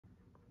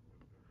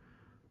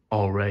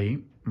Alright,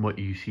 what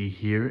you see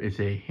here is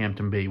a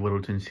Hampton Bay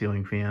Littleton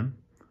ceiling fan.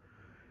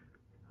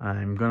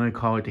 I'm gonna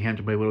call it the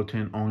Hampton Bay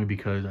Littleton only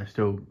because I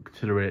still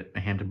consider it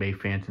a Hampton Bay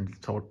fan since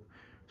it's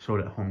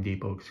sold at Home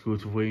Depot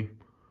exclusively.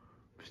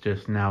 It's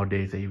just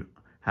nowadays they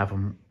have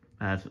them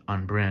as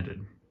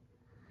unbranded.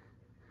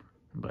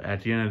 But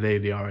at the end of the day,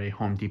 they are a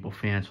Home Depot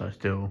fan, so I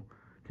still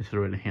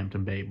consider it a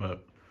Hampton Bay.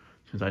 But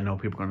since I know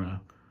people are gonna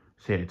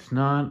say it's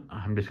not,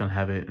 I'm just gonna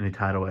have it in the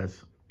title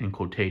as in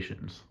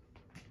quotations.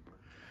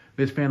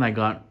 This fan I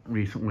got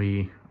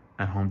recently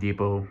at Home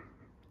Depot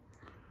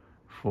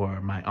for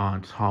my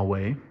aunt's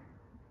hallway.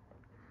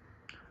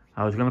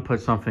 I was gonna put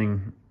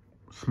something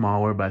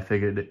smaller, but I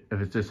figured if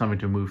it's just something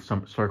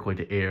to circulate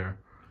the air,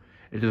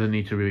 it doesn't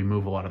need to really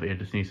move a lot of air, it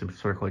just needs to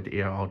circulate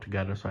the air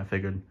altogether, so I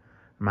figured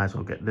I might as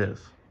well get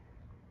this.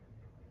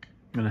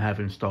 I'm gonna have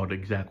it installed the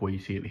exact way you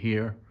see it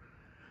here.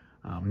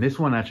 This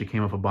one actually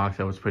came off a box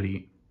that was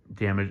pretty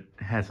damaged,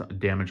 it has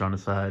damage on the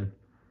side,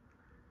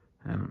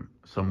 and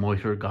some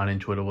moisture got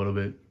into it a little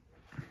bit.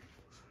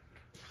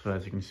 So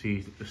as you can see,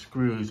 the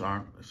screws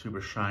aren't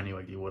super shiny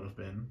like they would have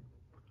been.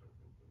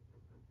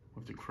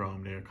 With the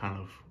chrome there, kind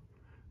of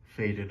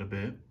faded a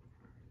bit.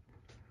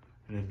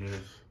 And then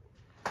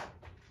there's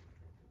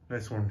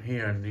this one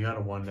here, and the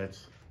other one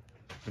that's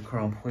the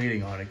chrome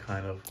plating on it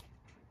kind of,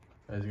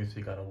 as you can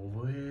see, got a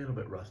little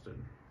bit rusted.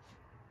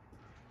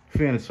 The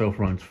fan itself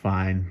runs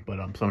fine, but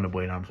some of the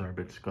blade arms are a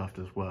bit scuffed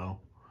as well.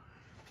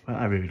 But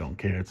I really don't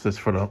care. It's just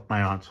for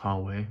my aunt's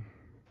hallway.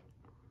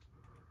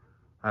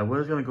 I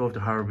was gonna go with the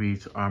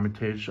Harvey's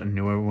Armitage, a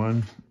newer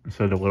one,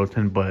 instead of the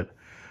Littleton, but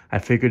I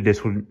figured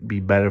this would be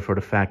better for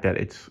the fact that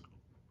it's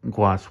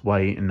gloss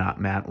white and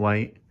not matte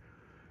white.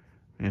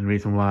 And the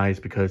reason why is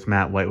because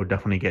matte white would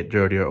definitely get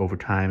dirtier over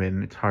time,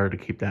 and it's harder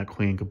to keep that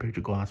clean compared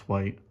to gloss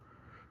white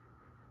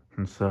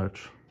and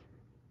such.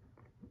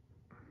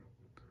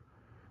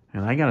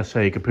 And I gotta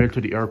say, compared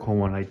to the Airco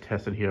one I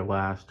tested here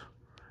last,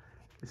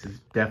 this is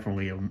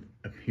definitely a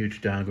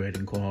huge downgrade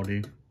in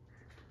quality.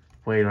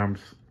 Blade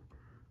arms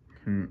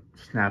can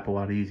snap a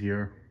lot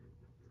easier.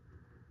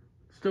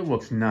 Still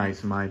looks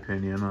nice in my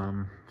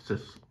opinion. It's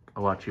just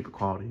a lot cheaper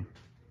quality.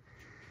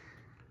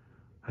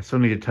 I still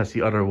need to test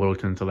the other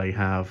Littletons that I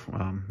have.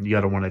 The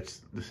other one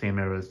that's the same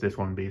era as this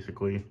one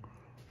basically,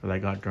 that I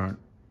got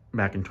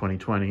back in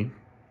 2020.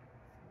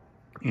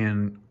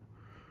 And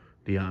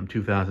the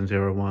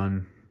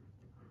 2001,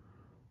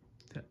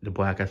 the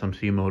black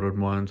SMC motored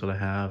ones that I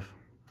have.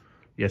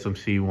 The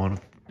SMC one,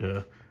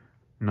 the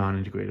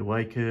non-integrated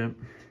light kit.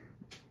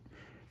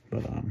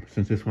 But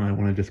since this one I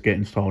want to just get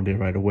installed there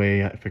right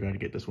away, I figured I'd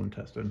get this one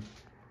tested.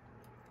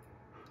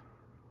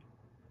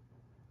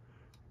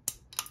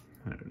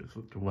 There it is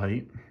with the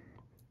light.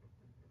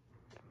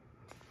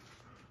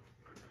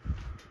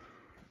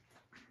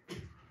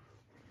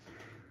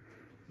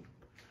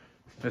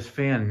 This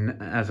fan,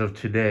 as of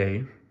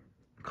today,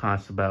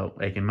 costs about,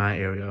 like in my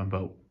area,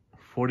 about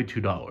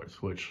 $42,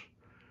 which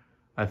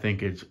I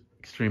think is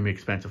extremely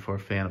expensive for a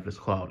fan of this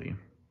quality.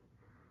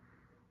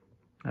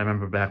 I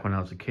remember back when I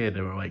was a kid,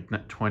 they were like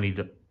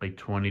 $20,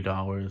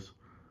 and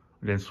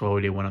then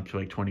slowly they went up to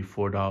like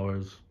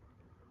 $24,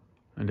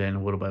 and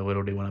then little by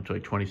little they went up to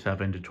like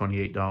 $27 to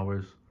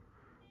 $28.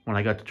 When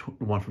I got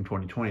the one from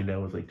 2020, that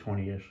was like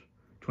 20-ish,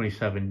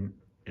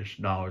 $27-ish,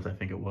 I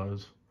think it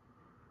was.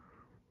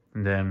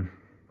 And then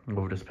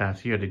over this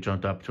past year, they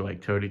jumped up to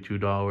like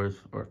 $32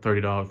 or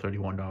 $30,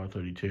 $31,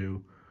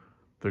 $32,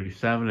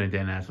 $37, and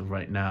then as of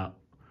right now,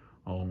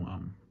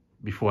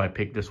 before I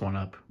picked this one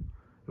up,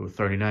 it was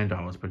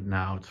 $39, but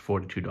now it's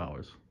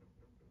 $42.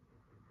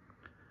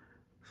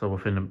 So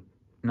within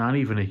not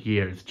even a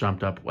year, it's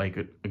jumped up like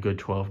a good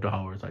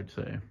 $12, I'd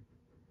say,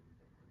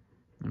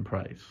 in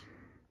price.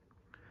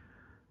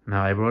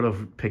 Now, I would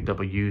have picked up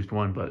a used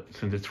one, but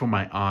since it's for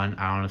my aunt,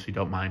 I honestly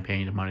don't mind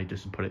paying the money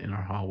just to put it in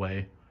our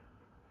hallway.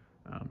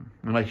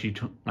 And like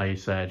I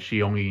said,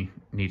 she only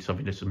needs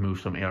something just to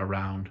move some air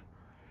around.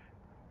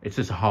 It's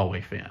just a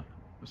hallway fan,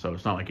 so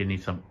it's not like it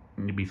needs to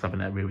be something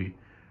that really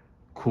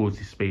cools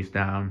the space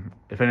down.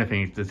 If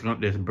anything,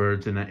 there's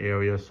birds in that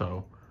area,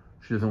 so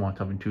she doesn't want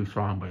something too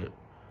strong, but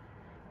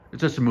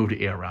it's just to move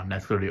the air around.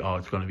 That's literally all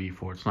it's going to be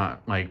for. It's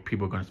not like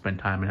people are going to spend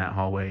time in that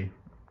hallway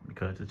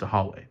because it's a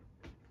hallway.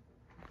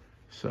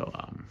 So,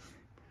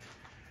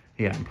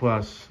 yeah, and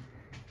plus,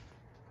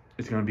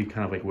 it's going to be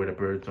kind of like where the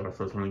birds are,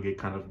 so it's going to get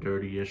kind of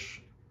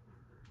dirty-ish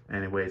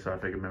anyway, so I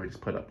figured maybe just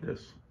put up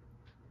this.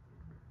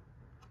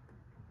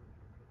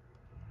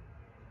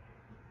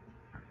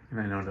 And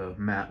I know the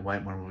matte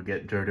white one will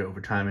get dirty over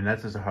time, and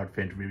that's just a hard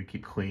fan to really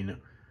keep clean.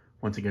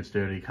 Once it gets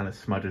dirty, it kind of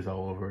smudges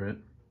all over it.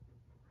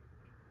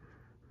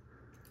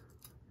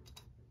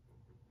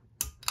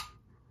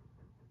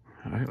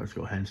 All right, let's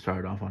go ahead and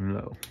start off on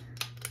low.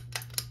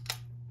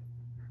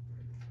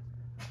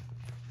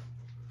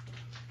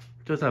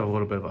 It does have a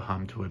little bit of a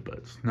hum to it, but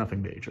it's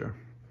nothing major.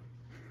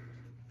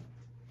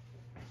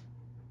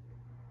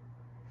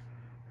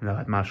 Now,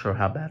 I'm not sure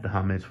how bad the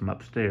hum is from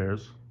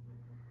upstairs.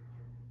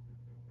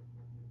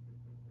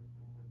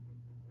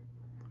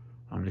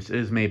 This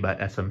is made by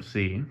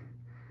SMC.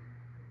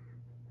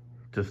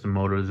 Just the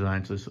motor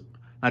design, just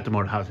not the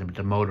motor housing, but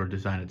the motor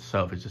design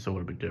itself is just a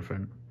little bit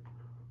different.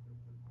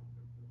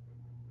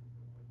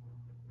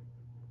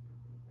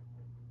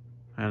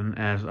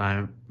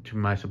 And to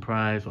my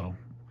surprise, well,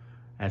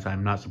 as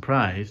I'm not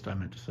surprised, I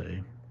meant to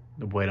say,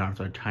 the blade arms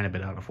are a tiny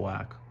bit out of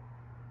whack.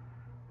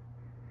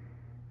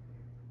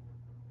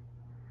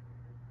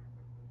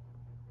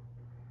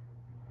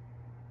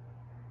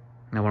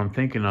 Now, what I'm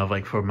thinking of,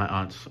 like for my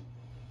aunt's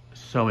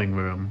sewing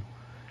room,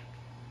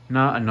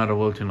 not another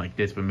Littleton like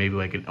this, but maybe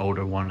like an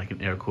older one, like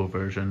an air-cooled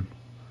version.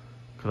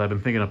 Because I've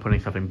been thinking of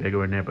putting something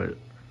bigger in there, but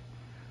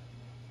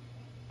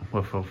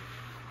with a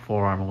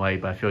forearm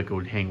light, but I feel like it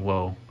would hang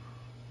low.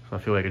 So I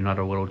feel like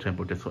another Littleton,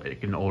 but just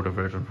like an older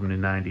version from the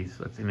 90s,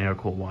 that's an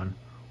air-cooled one,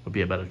 would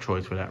be a better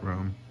choice for that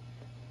room.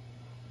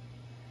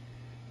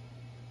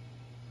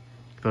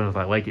 So if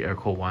I like the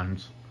air-cooled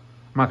ones,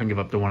 I'm not going to give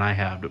up the one I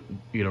have,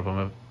 either of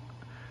them.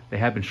 They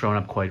have been showing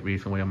up quite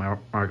recently on my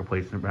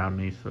marketplace around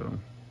me, so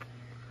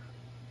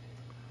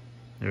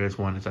there is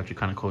one that's actually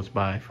kind of close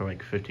by for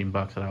like 15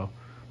 bucks that I'm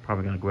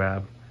probably going to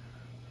grab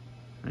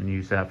and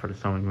use that for the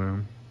sewing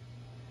room.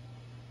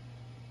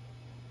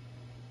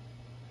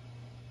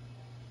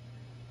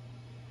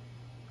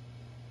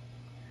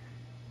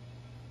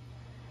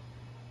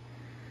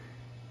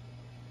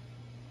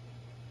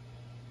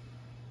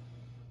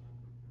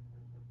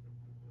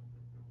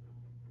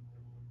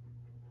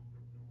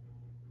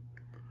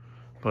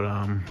 But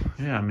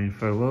yeah, I mean,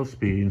 for low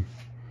speed,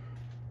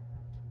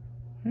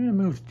 yeah, it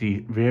moves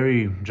deep,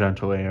 very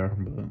gentle air,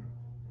 but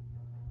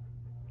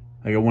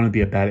like, I want to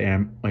be a bad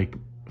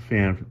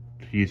fan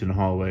to use in the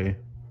hallway,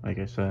 like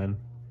I said.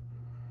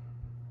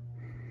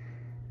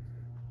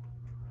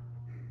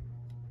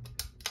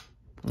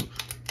 Oops.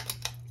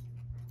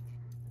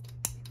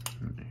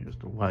 Here's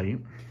the light.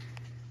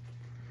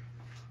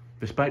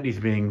 Despite these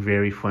being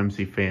very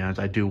flimsy fans,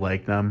 I do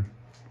like them.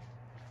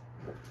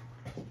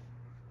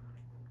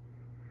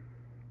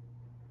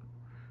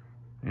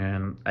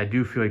 And I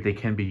do feel like they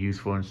can be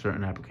useful in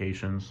certain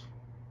applications.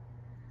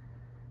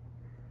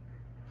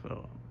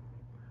 So,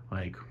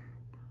 like,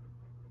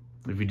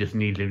 if you just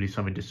need literally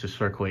something just to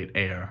circulate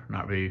air,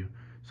 not really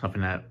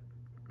something that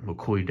will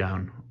cool you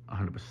down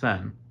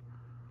 100%,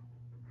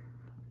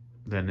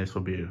 then this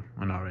will be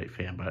an alright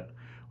fan. But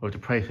with the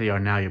price they are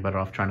now, you're better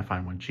off trying to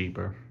find one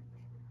cheaper.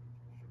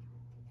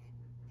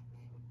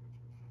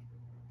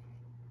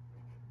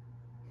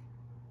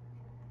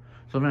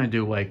 Something I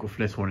do like with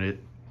this one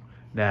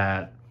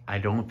that I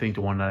don't think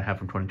the one that I have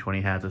from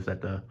 2020 has is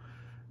that the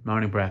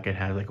mounting bracket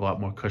has like a lot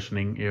more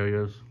cushioning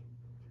areas.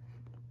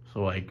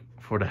 So like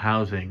for the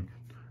housing,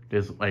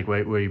 there's like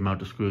right where you mount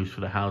the screws for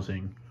the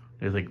housing,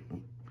 there's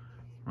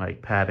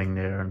like padding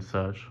there and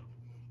such.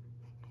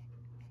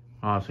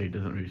 Honestly, it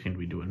doesn't really seem to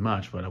be doing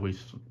much, but at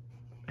least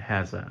it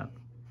has that.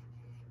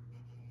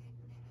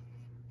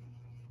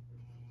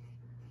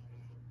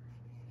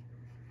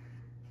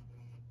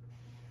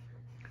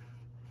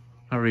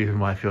 Another reason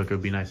why I feel like it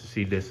would be nice to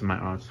see this in my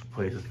aunt's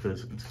place is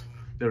because it's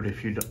literally a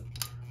few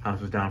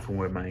houses down from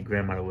where my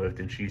grandmother lived,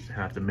 and she used to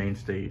have the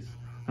mainstays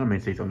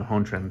on the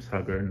home trims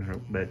hugger in her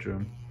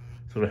bedroom.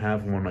 So to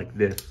have one like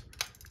this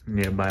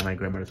nearby my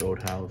grandmother's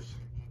old house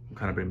will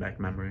kind of bring back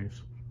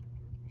memories.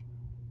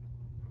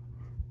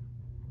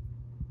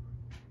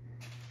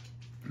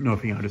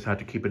 Another thing I just have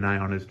to keep an eye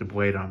on is the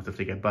blade arms. If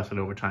they get busted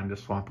over time,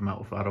 just swap them out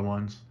with other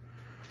ones.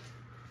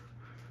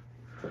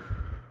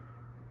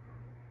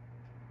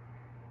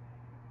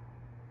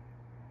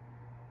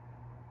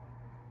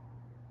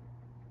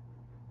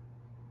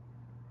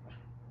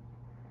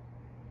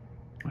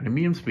 On the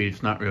medium speed,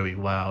 it's not really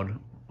loud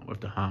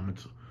with the hum.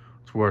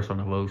 It's worse on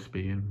the low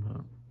speed,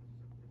 but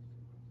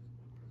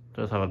it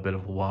does have a bit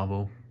of a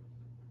wobble.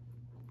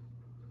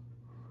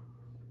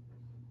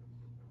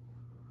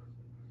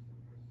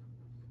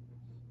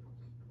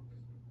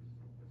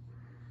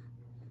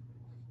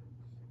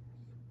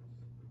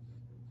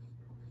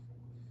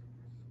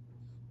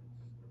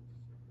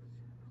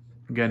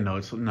 Again, no,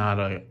 it's not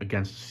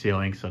against the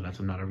ceiling, so that's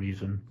another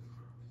reason.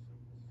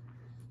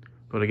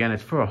 But again,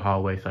 it's for a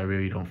hallway, so I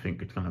really don't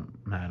think it's gonna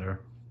matter.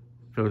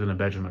 If it was in a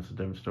bedroom, that's a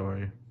different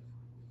story.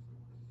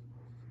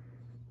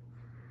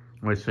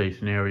 Let's say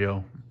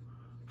scenario,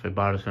 if I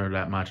bought a center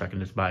that much, I can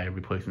just buy a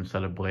replacement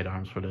set of blade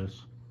arms for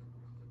this.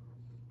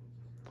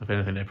 If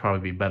anything, they'd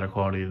probably be better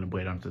quality than the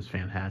blade arms this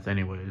fan has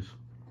anyways.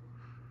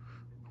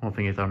 One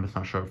thing is, I'm just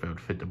not sure if it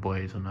would fit the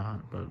blades or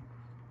not, but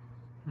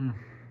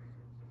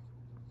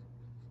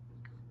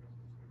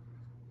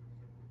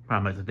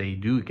problem is if they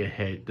do get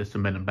hit, the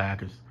cement and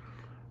back is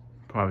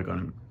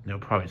probably they'll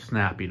probably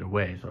snap either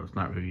way, so it's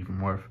not really even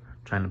worth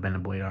trying to bend the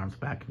blade arms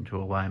back into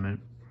alignment.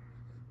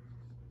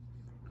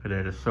 But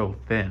they're just so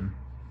thin,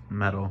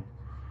 metal.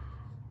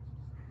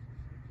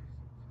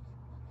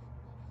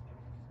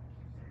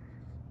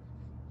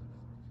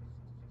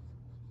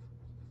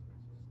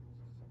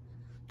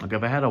 Like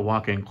if I had a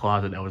walk-in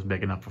closet that was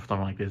big enough for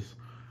something like this,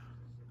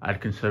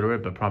 I'd consider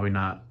it, but probably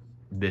not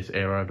this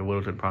era of the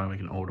Littleton, probably like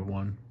an older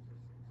one.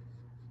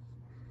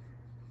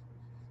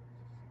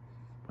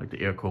 like the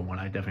air cooled one,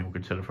 I definitely would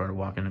consider for a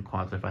walk-in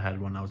closet if I had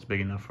one that was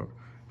big enough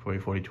for a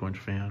 42-inch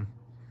fan.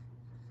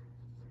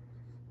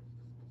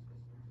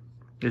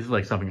 This is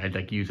like something I'd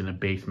like use in a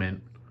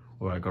basement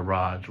or a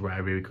garage where I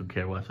really could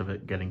care less of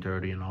it getting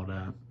dirty and all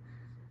that.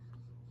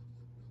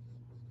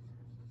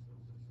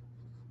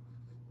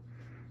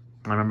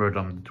 I remember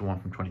the one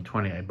from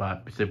 2020 I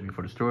bought specifically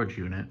for the storage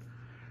unit,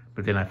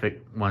 but then I think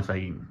once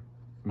I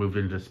moved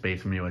into the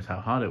space and realized how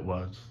hot it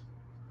was,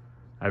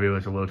 I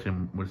realized the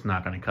Littleton was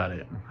not going to cut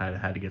it. I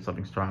had to get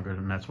something stronger,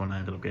 and that's when I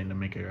ended up getting the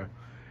Maker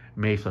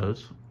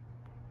Mesas.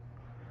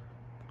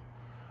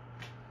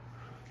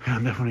 And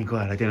I'm definitely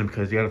glad I didn't,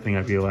 because the other thing I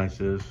realized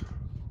is,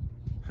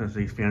 since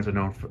these fans are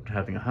known for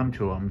having a hum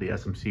to them, the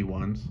SMC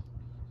ones,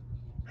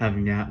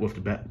 having that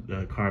with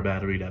the car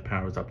battery that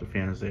powers up the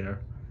fans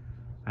there,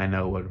 I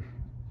know would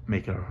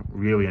make a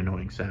really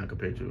annoying sound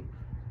compared to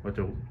what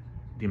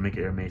the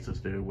Maker Mesas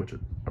do, which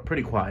are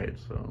pretty quiet.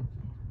 So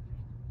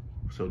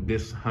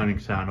this humming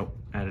sound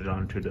added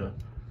on to the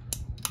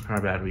car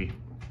battery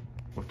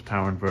with the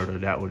power inverter,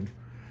 that would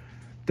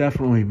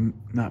definitely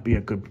not be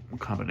a good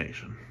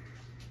combination.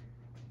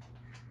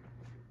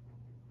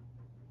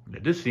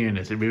 Just seeing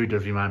this, it really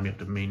does remind me of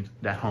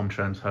that Home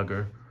Trends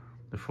Hugger,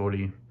 the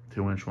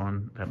 42-inch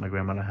one that my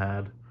grandmother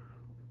had,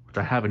 which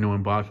I have a new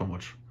in-box one,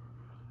 which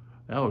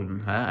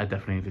I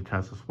definitely need to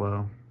test as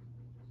well.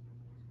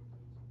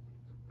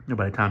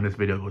 By the time this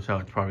video goes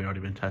out, it's probably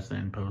already been tested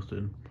and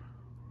posted.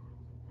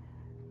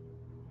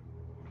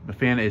 The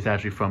fan is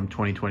actually from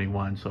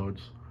 2021, so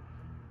it's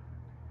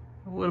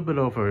a little bit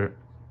over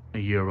a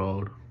year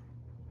old.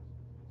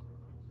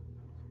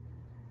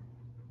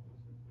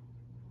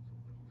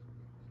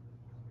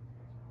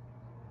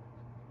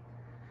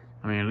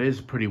 I mean, it is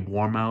pretty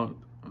warm out.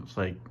 It's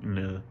like in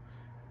the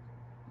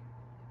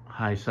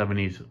high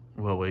 70s,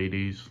 low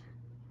 80s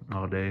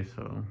all day,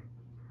 so.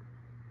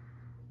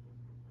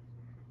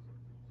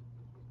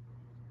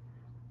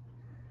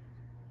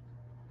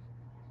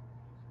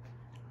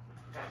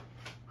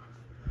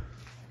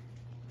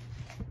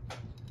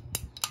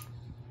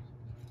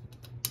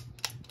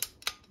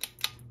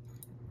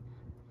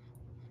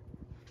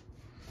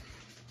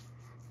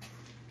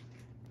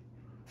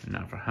 And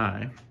now for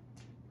high.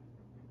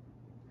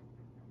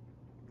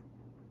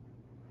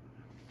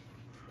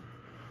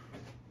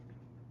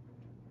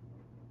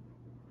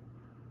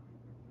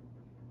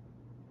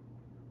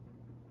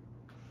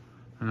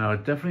 No,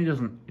 it definitely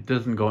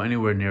doesn't go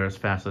anywhere near as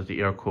fast as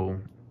the air cool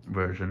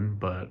version,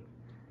 but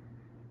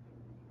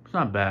it's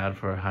not bad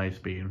for a high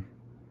speed.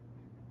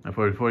 And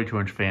for a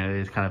 42-inch fan, it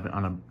is kind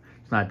of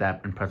it's not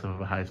that impressive of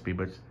a high speed,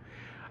 but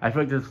I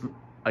feel like this,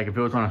 like if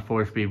it was on a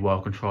 4-speed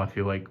wall control, I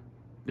feel like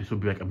this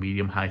would be like a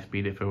medium high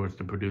speed if it was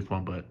to produce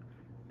one, but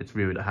it's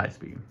really the high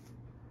speed.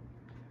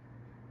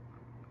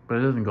 But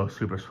it doesn't go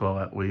super slow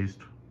at least,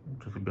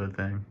 which is a good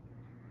thing.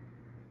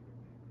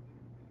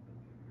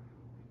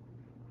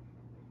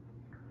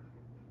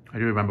 I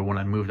do remember when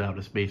I moved out of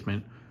this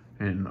basement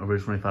and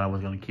originally thought I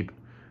was going to keep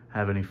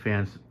having any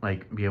fans,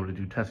 like be able to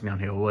do testing down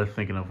here. I was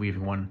thinking of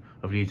leaving one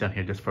of these down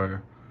here just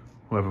for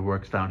whoever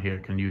works down here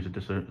can use it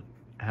just to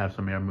have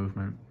some air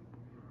movement.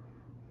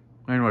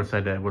 I know I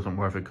said that it wasn't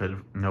worth it because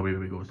nobody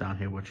really goes down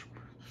here, which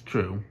is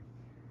true.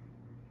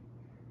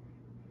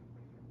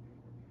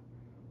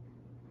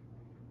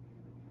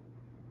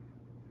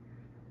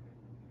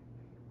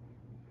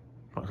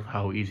 Because of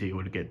how easy it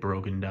would get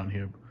broken down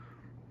here.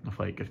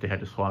 If they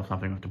had to swap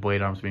something with the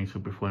blade arms being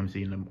super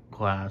flimsy in the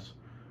glass,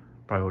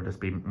 probably would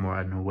just be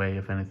more in the way,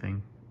 if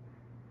anything.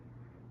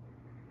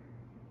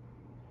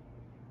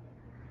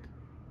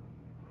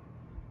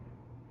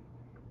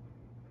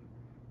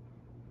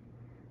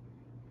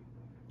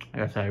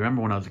 Like I said, I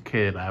remember when I was a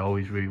kid, I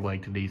always really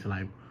liked these, and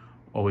I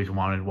always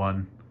wanted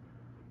one.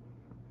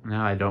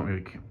 Now I don't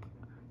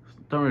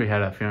really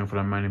have that feeling for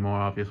them anymore,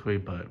 obviously,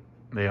 but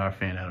they are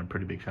fan out of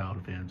pretty big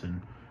childhood fans,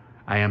 and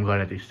I am glad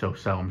that they still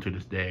sell them to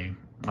this day.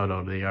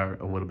 Although they are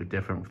a little bit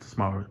different with the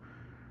smaller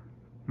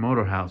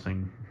motor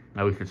housing,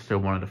 at least it's still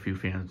one of the few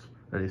fans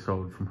that they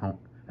sold from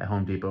at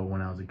Home Depot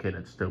when I was a kid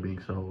that's still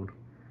being sold.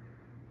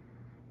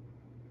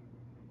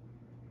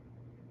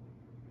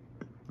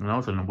 And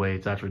also in a way,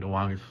 it's actually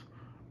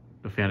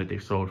the fan that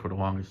they've sold for the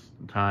longest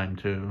time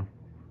too,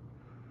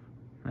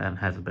 and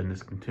hasn't been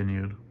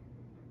discontinued.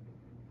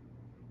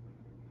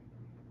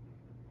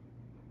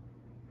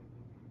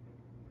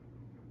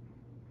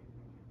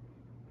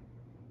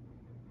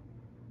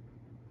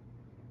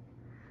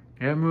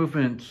 Air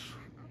movement's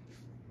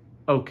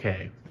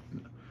okay.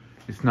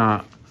 It's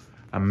not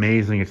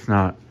amazing. It's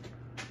not.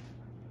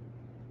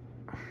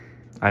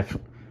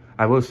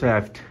 I will say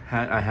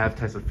I have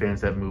tested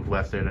fans that move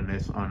less there than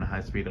this on a high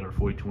speed that are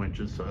 42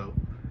 inches. So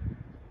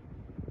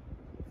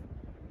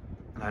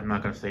I'm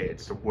not gonna say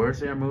it's the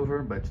worst air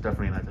mover, but it's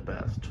definitely not the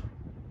best.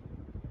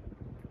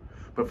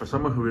 But for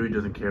someone who really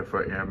doesn't care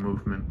for air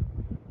movement,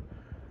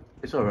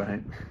 it's all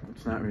right.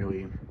 It's not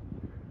really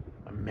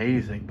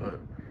amazing, but.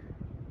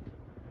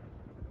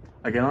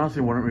 Again,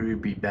 honestly, wouldn't really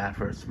be bad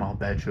for a small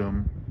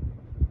bedroom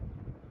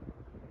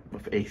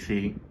with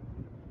AC.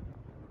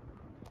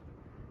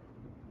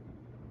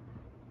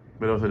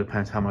 But it also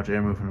depends how much air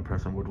movement a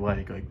person would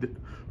like.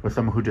 For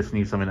someone who just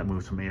needs something that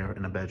moves some air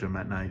in a bedroom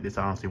at night, this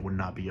honestly would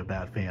not be a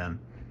bad fan.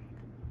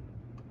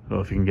 So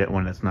if you can get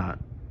one that's not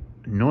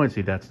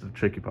noisy, that's the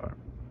tricky part.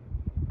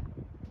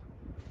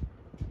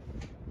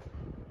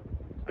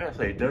 I gotta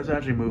say, it does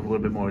actually move a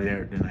little bit more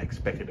air than I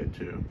expected it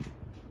to.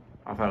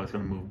 I thought it was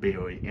gonna move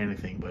barely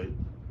anything, but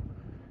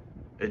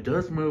it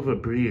does move a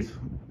breeze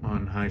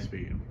on high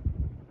speed.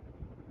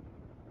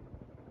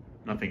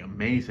 Nothing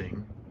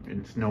amazing.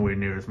 It's nowhere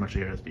near as much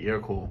air as the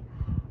air-cooled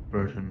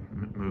version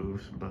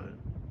moves, but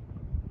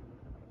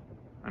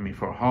I mean,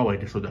 for a hallway,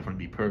 this will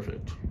definitely be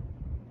perfect.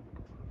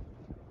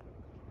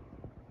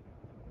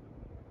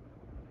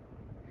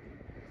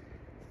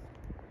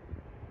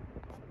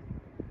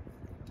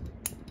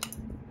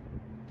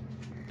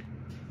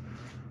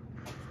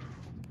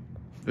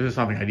 This is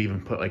something I'd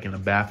even put like in the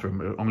bathroom.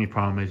 The only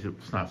problem is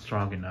it's not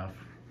strong enough.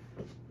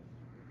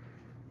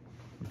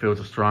 If it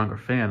was a stronger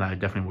fan, I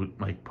definitely would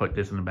like put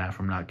this in the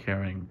bathroom, not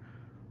caring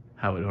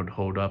how it would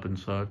hold up and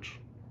such.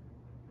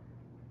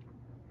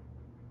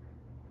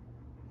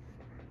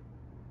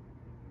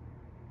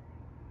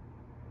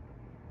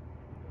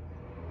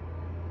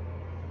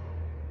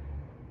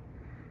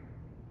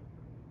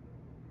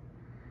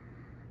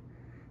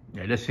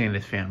 Yeah, just seeing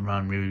this fan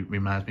run really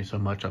reminds me so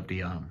much of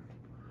the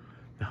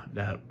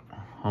that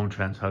home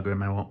trends hugger in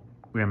my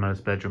grandmother's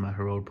bedroom at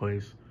her old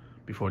place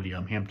before the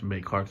Hampton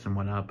Bay Clarkson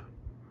went up.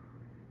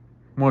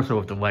 More so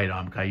with the light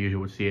on, because I usually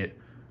would see it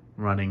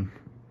running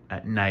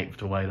at night with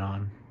the light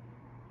on.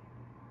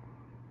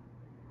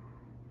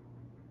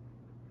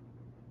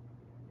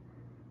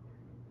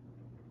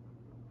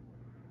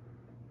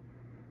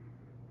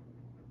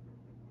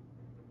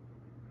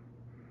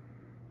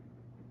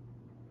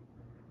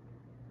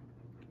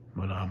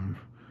 But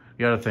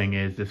the other thing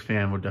is this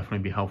fan would definitely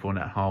be helpful in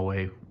that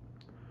hallway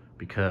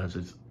because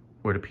it's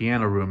where the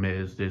piano room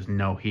is. There's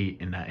no heat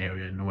in that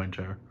area in the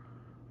winter,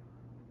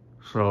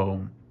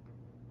 so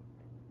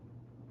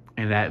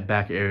in that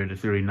back area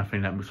there's really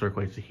nothing that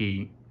circulates the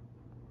heat.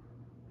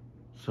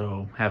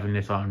 So having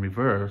this on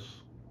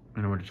reverse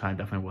in the winter time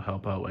definitely will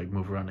help out, like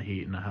move around the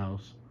heat in the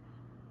house.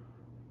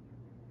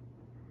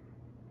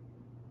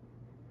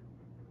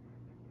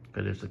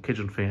 Because there's the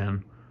kitchen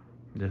fan,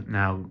 there's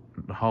now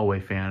the hallway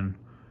fan,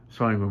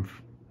 sewing room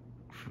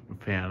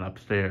fan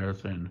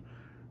upstairs, and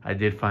I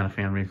did find a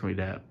fan recently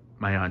that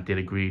my aunt did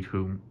agree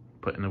to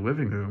put in the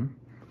living room,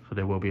 so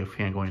there will be a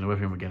fan going in the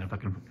living room again if I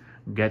can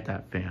get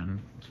that fan.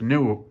 It's a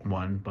newer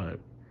one, but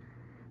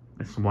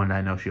it's the one that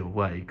I know she'll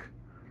like,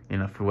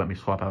 enough to let me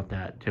swap out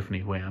that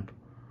Tiffany lamp.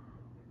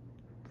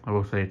 I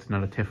will say it's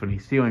not a Tiffany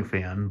ceiling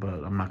fan,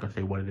 but I'm not going to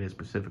say what it is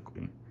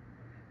specifically.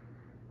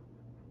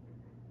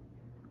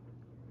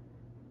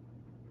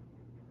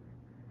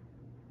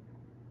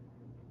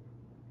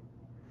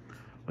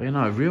 But you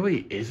know, it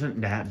really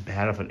isn't that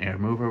bad of an air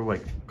mover,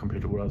 like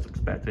compared to what I was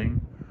expecting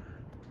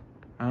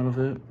out of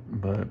it.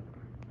 But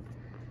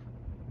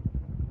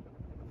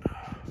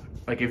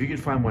like, if you can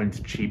find one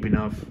that's cheap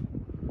enough,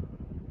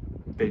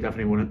 they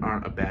definitely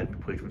aren't a bad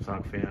replacement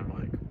stock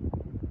fan.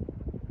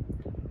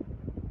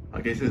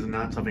 Like this is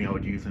not something I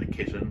would use in a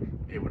kitchen.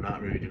 It would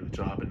not really do the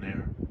job in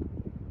there.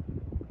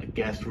 A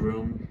guest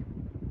room.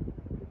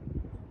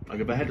 Like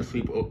if I had to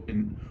sleep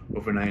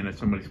overnight at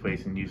somebody's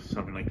place and use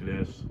something like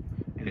this,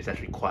 and it's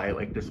actually quiet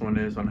like this one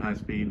is on high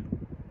speed,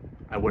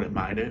 I wouldn't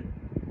mind it,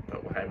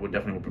 but I would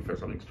definitely prefer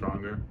something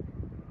stronger.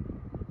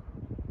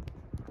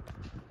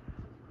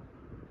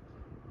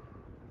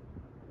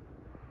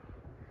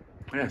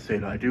 I gotta say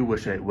though, I do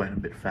wish I went a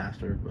bit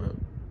faster, but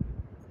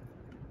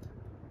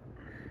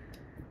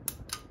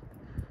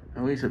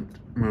at least it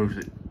moves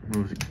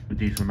a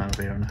decent amount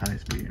of air on high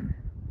speed.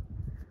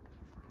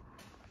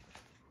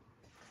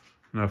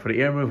 Now for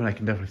the air mover, I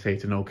can definitely say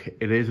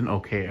it is an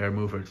okay air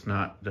mover. It's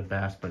not the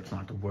best, but it's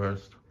not the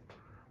worst.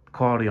 The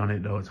quality on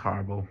it though is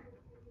horrible.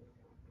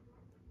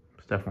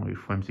 It's definitely a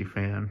flimsy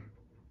fan.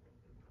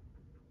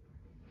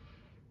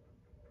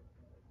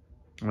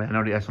 I mean, I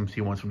know the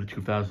SMC ones from the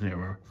 2000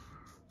 era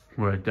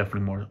were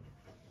definitely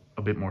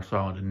a bit more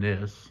solid than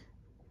this,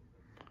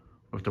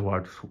 with the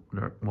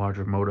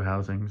larger motor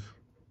housings.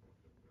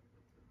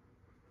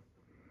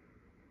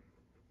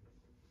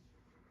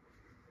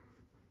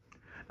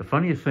 The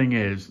funniest thing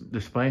is,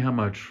 despite how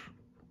much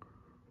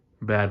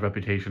bad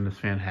reputation this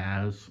fan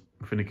has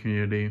within the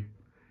community,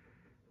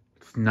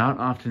 it's not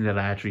often that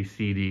I actually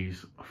see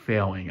these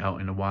failing out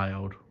in the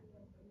wild.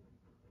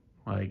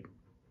 Like,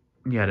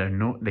 yeah,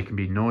 they can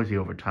be noisy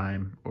over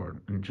time or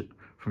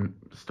from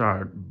the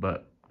start,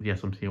 but the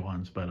SMC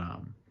ones, but I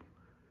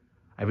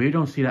really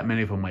don't see that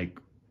many of them like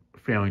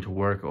failing to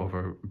work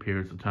over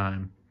periods of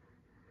time.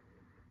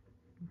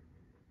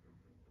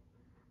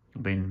 I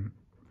mean,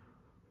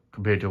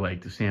 compared to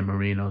like the San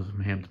Marinos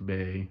from Hampton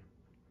Bay,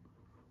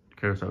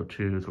 Carousel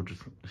 2s, which is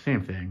the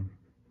same thing.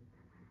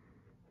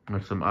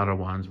 There's some other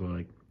ones where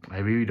like I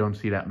really don't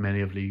see that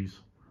many of these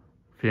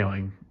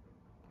failing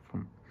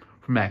from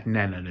back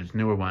then, and there's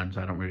newer ones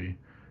I don't really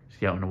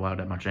see out in the wild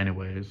that much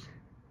anyways.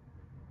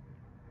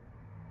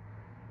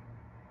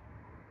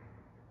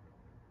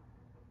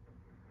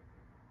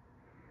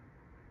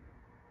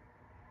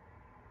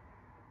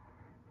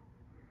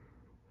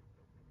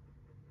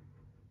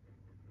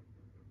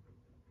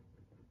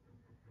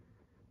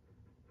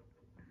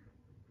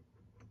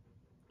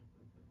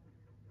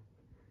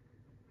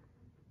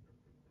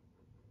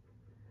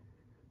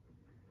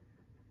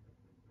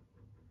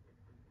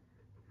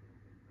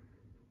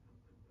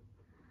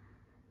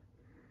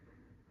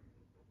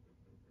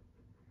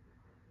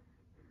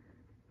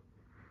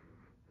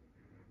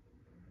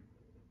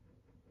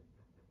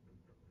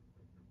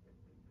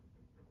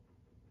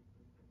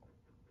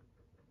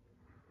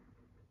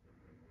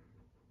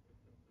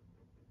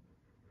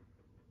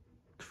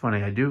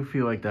 funny, I do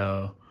feel like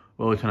the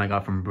Littleton I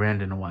got from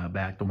Brandon a while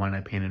back, the one I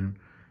painted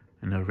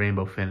in the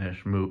rainbow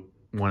finish, went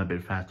a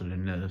bit faster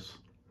than this.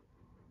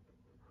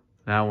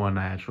 That one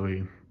I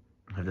actually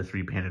have just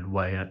repainted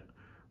white,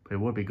 but it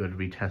would be good to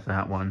retest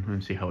that one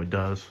and see how it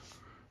does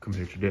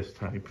compared to this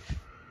type.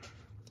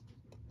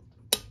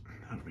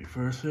 How to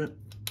reverse it.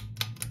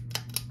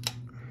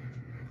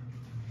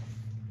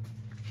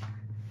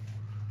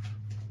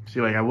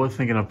 See, like, I was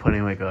thinking of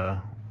putting like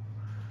a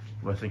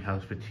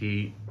Westinghouse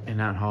Petite in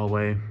that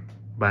hallway,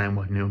 buying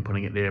one new and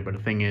putting it there, but the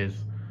thing is,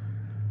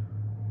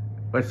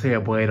 let's say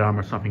a blade arm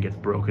or something gets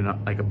broken up,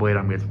 like a blade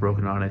arm gets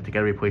broken on it, to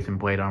get a replacement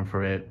blade arm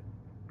for it,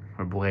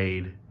 or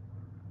blade,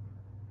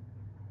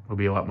 will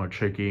be a lot more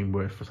tricky,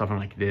 whereas for something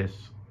like this,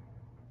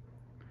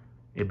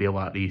 it'd be a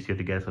lot easier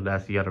to get, so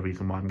that's the other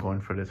reason why I'm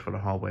going for this for the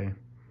hallway.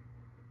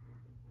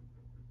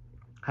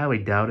 I highly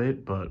doubt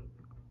it, but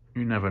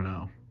you never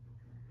know.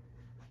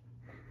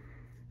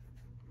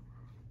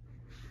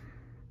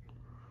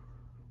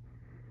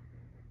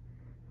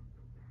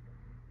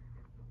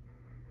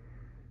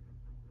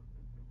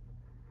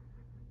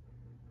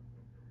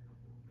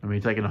 I mean,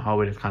 it's like in a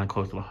hallway that's kind of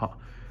close to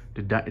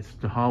it's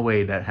the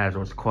hallway that has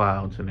those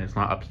clouds, and it's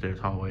not upstairs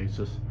hallway. It's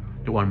just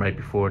the one right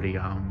before the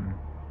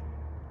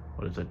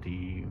what is it?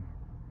 The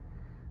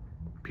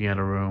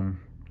piano room.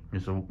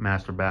 There's a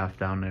master bath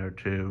down there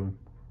too.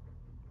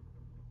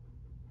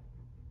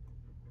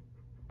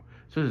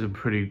 So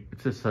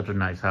it's just such a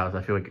nice house.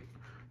 I feel like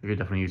we could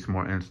definitely use some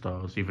more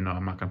installs, even though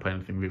I'm not gonna put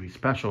anything really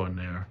special in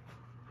there.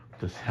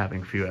 Just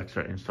having a few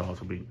extra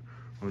installs would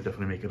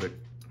definitely make it a bit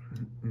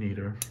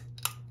neater.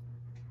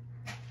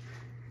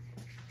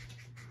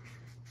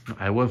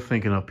 I was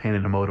thinking of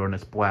painting the motor in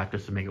this black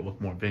just to make it look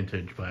more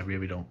vintage, but I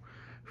really don't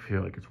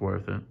feel like it's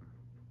worth it.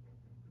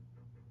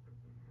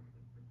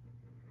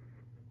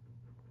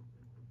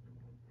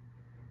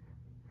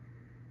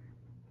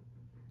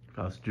 If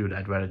I was to do it,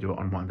 I'd rather do it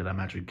on one that I'm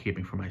actually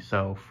keeping for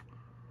myself.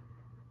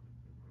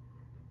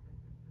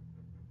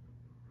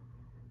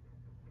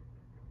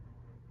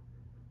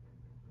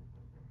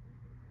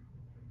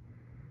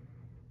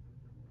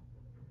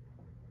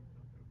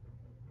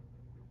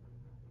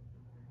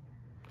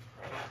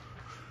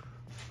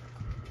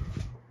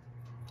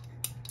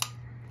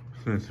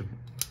 Since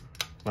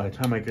by the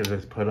time I get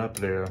this put up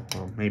there,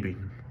 well, maybe,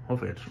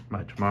 hopefully it's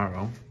by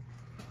tomorrow,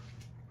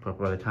 but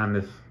by the time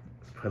this is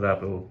put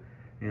up, it'll,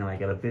 I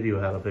get a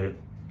video out of it,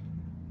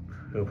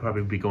 it'll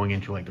probably be going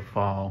into like the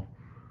fall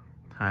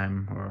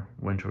time or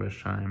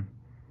winterish time,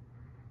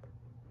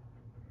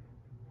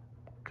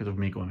 because of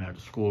me going back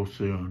to school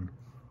soon.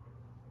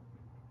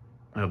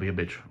 It'll be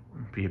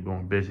be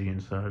more busy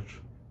and such.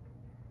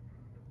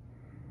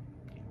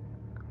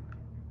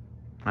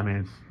 I mean,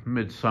 it's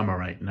midsummer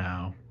right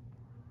now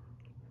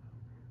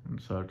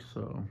and such,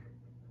 so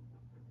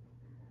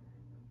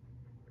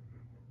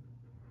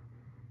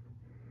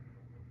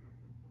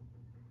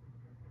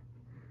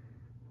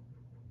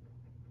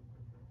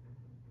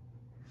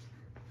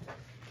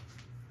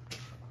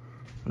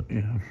but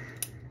yeah.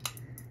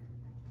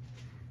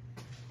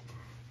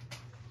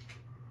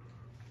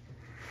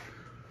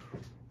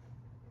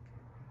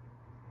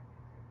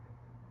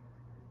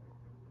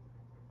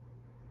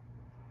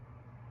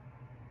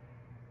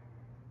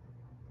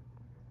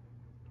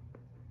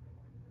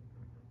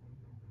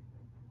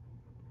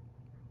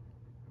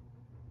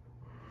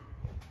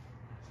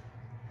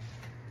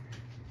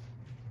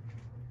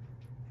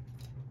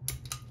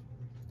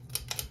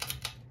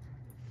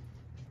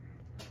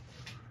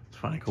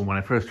 Funny, because when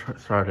I first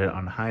started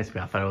on the high speed,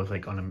 I thought it was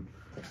like on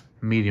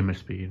a medium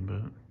speed, but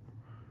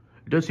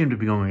it does seem to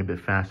be going a bit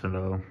faster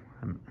though.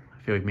 I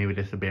feel like maybe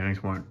just the bearings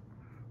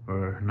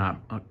or not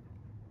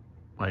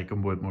like a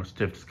bit more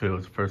stiff just because it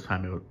was the first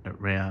time it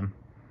ran.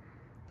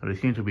 So they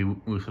seem to be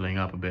loosening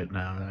up a bit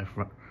now that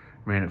I've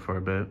ran it for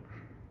a bit.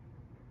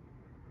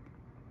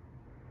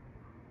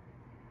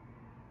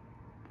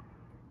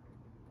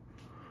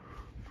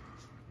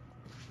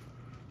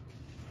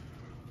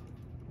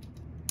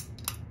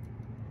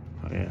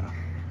 Yeah,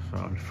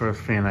 so the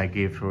first fan I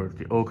gave her was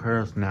the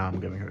Oakhurst. Now I'm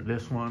giving her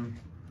this one.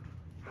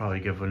 Probably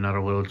give her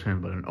another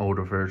Littleton, but an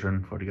older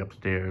version for the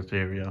upstairs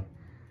area.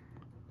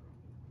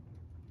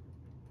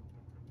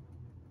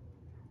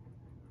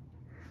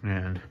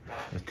 And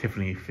a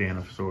Tiffany fan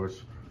of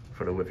sorts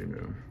for the living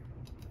room.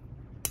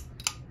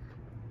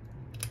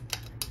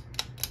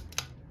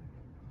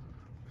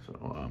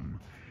 So,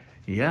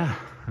 yeah,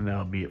 and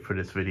that'll be it for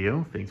this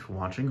video. Thanks for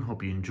watching.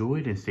 Hope you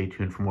enjoyed, and stay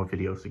tuned for more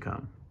videos to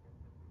come.